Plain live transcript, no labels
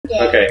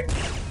Okay.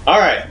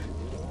 Alright.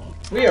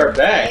 We are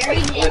back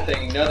with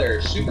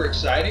another super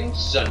exciting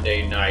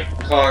Sunday night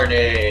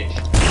Carnage.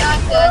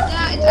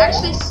 It's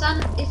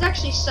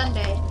actually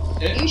Sunday.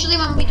 Usually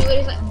when we do it,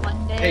 it's like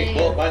Monday. Hey,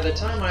 well, by the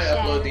time I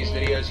upload these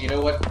videos, you know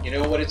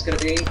what it's gonna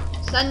be?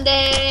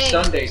 Sunday.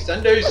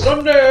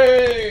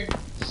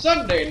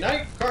 Sunday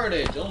night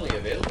Carnage, only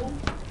available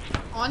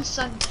on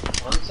Sunday.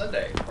 On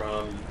Sunday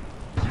from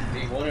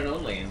the one and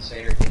only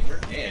Insaner Gamer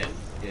and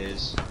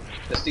his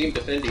esteemed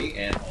defendee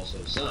and also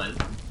son.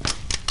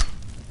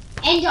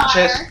 And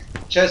daughter.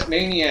 Chess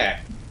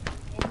Maniac.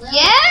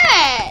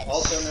 Yes!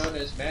 Also known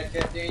as Mad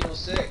Cat Daniel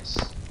 6.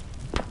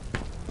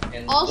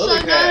 And also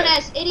known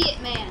as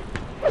Idiot Man.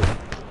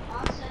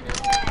 Also known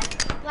as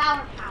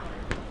Flower Power.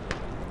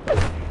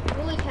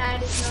 Lily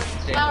Pad is known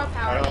as Flower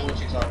Power. I don't want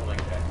you talking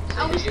like that.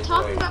 I was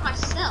talking about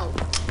myself.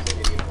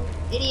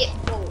 Idiot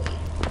boy.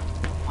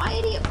 Why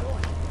idiot boy?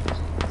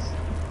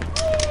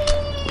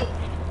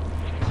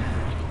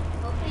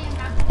 Hopefully I'm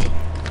not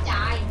gonna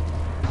die.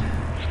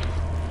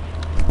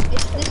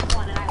 It's this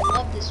one, and I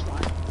love this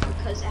one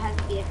because it has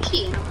the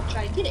BFG, and I'm gonna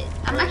try to get it.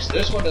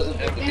 This one doesn't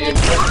have the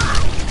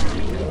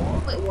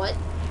BFG. Wait, what?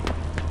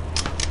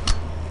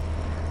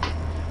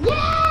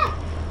 Yeah!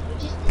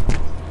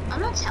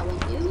 I'm not telling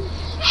you.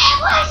 It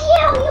was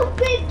you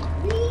big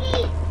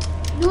me!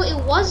 No, it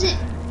wasn't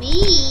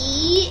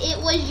me. It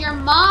was your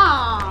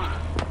mom.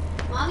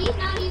 Mommy's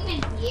not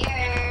even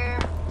here.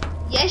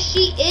 Yes,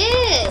 she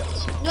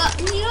is. No,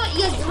 you know what?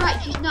 Yeah, you're right.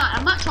 She's not.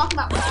 I'm not talking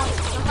about mommy. I'm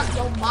talking about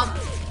your mama.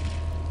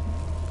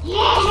 Yeah!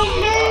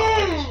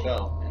 I just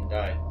fell and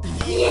died.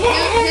 Here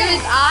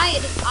is I.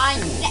 It is I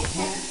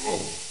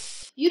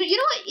next. You know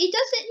what? It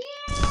doesn't.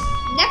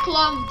 Neck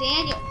long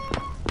Daniel.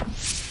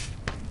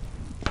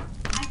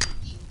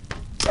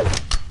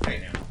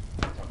 Right now.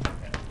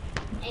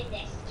 And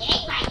this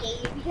game I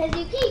hate you because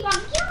you keep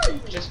on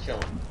killing me. Just kill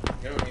him.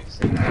 You don't need to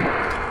say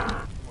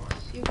that.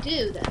 You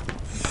do then.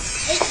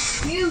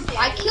 It's you, Daddy.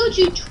 I killed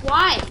you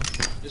twice.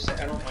 Just say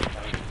I don't like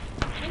dying.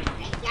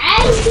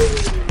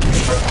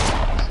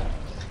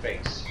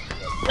 Face.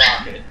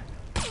 Rocket.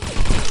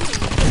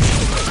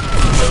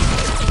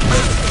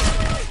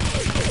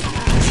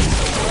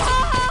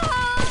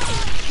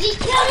 We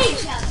killed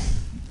each other.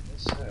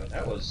 So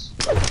that was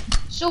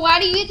So why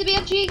do you get the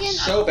BFG again?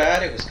 so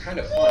bad it was kind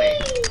of funny.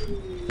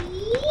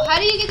 How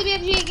do you get the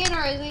BFG again,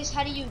 or at least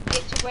how do you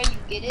get to where you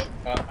get it?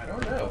 I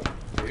don't know,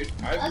 dude.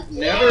 I've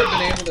never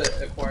been able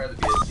to acquire the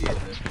BFG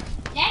at this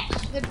point.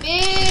 Next. The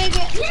big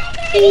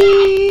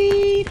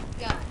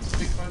gun. It's a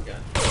big fun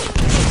gun.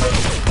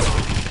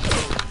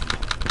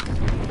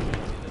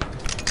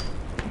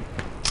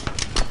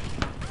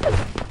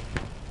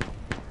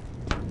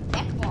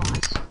 Neck boss.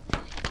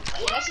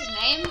 Wait, that's his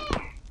name?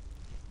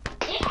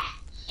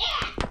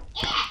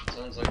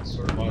 Sounds like the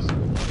sort of boss.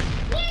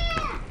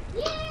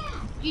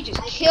 You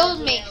just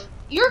killed me.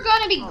 You're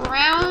gonna be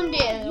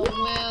grounded,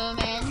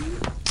 woman.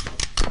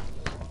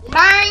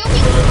 Bye, you'll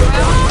be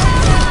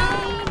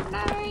grounded.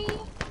 Bye.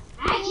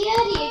 I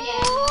killed you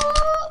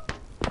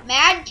again.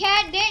 Mad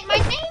Cat Dan. My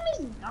name is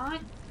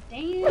not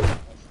Dan.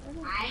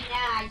 I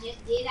know, I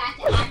just did that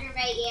to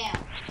aggravate you.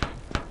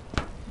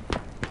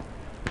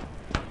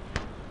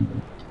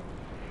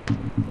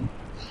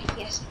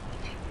 Yes.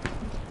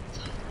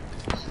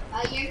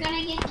 Oh, you're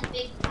gonna get the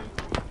big one.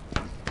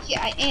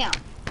 Yeah, I am.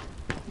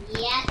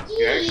 Yes,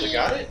 You actually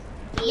got it?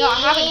 No, I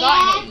haven't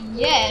gotten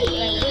it yet, but I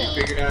You will.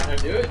 figured out how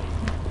to do it?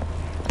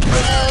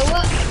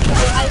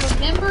 I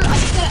remember I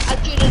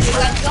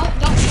don't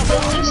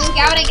keep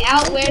scouting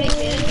out where to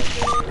get it.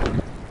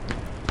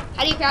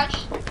 How do you crouch?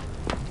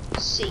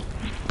 C.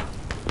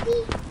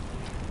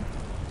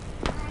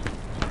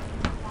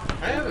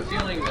 I have a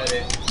feeling that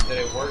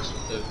it works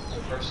with the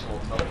personal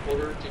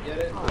teleporter to get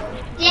it.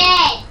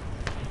 Dead.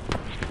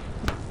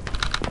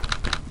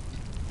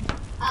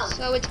 Oh.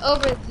 So it's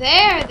over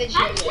there that I you.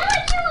 killed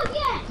you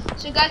again.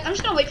 So guys, I'm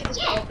just gonna wait for this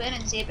to open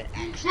and see if it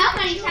actually. How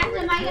many times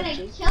am I gonna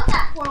kill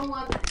that poor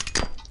woman?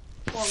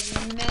 For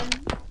women.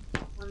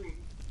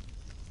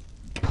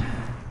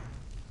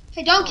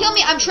 Hey, don't kill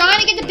me! I'm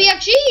trying to get the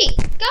BFG.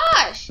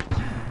 Gosh.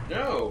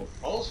 No,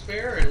 all's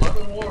fair in love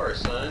and war,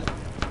 son.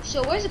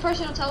 So where's the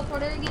personal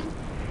teleporter again?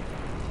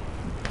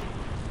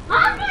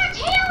 I'm not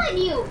telling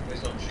you.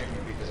 Please don't shoot me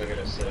because I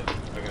gotta set up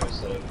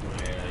my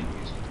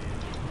use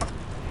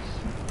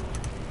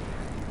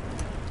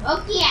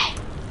Okay.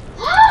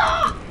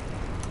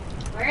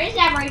 Where is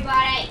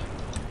everybody?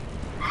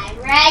 I'm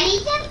ready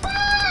to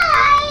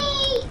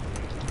fight.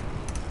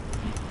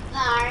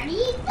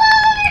 Party,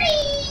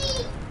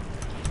 party.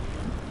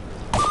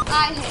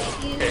 I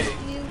hate you. Okay,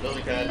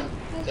 Lily Pad,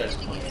 that's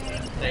fine.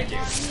 Thank you.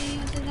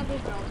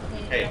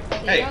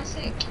 Hey.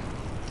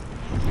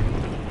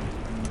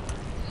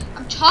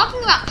 I'm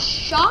talking about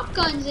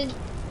shotguns and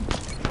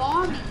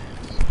bombs.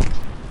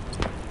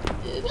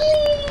 Oops.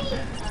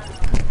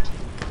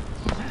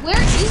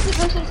 Where is the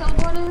person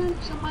teleporter?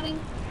 Somebody?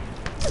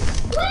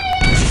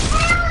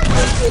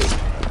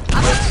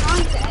 I'm not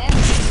trying to ask.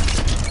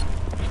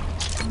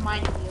 I'm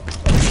minding you.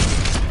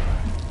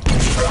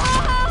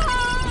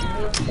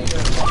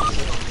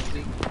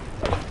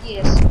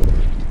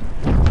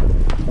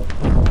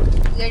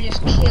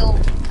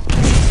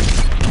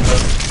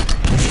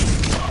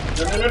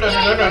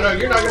 no,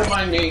 you're not gonna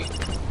mind me.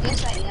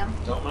 Yes, I am.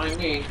 Don't mind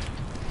me.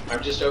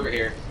 I'm just over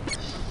here.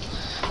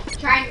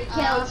 Trying to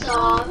kill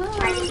Saul.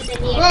 Trying to get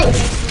the Whoa.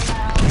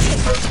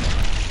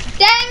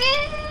 Dang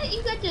it!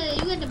 You got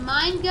the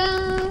mine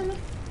gun.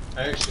 I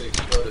actually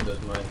exploded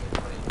those mines with a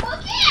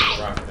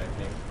rocket, I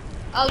think.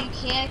 Oh, you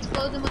can't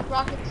explode them with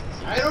rockets?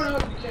 I don't know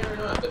if you can or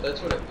not, but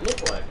that's what it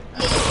looked like.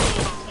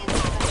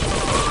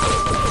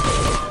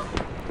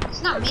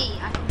 It's not me.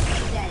 I can do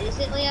that. Is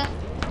it, Leah?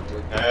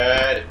 You're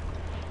bad.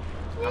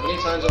 How many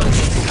times have I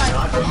I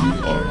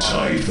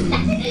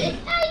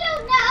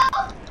don't know.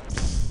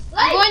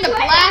 I'm going to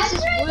blast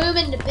this room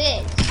into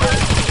bits. Whoa.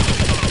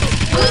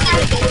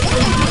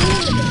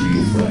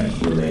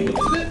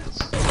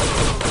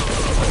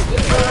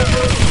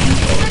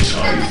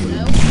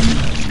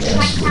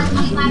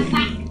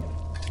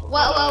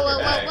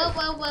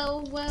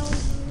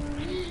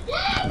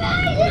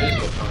 What is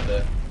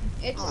Wakanda?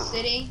 It's a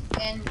city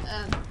in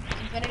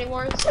Infinity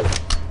Wars.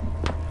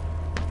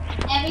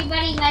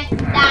 Everybody must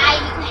die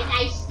because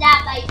I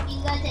snapped my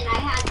fingers and I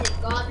had the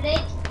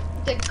goblet.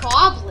 The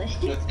goblet?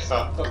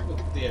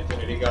 The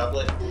Infinity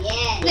Goblet?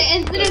 Yes. The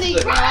Infinity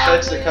That's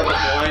Goblet. the cup of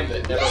wine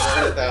that never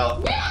runneth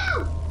out. No!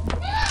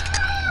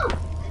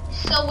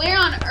 So where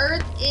on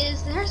earth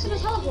is the Harrison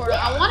teleporter?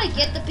 I want to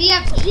get the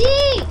BFG!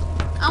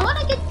 I want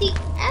to get the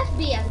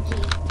FBFG.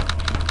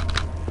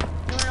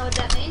 You want to know what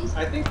that means?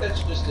 I think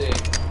that's just a...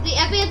 The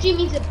FBFG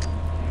means a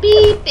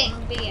beeping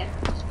BFG.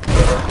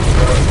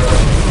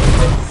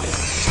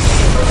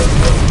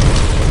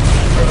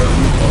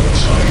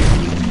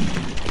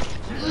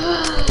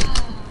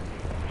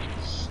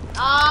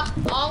 Stop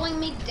calling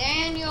me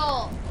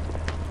Daniel.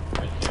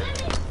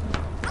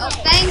 Oh,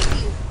 thank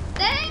you.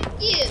 Thank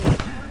you.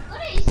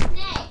 What is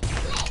snake?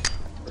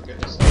 For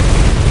goodness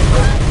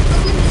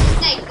Look at the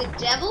snake. The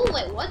devil?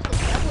 Wait, what? The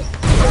devil?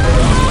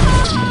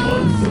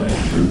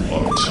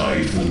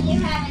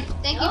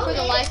 Thank you for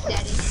the life,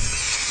 Daddy.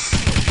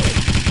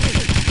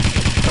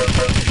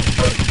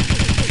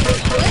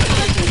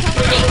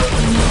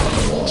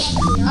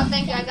 Oh,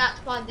 thank you. I got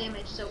spawn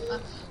damage, so...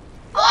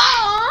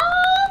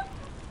 Oh!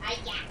 I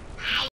got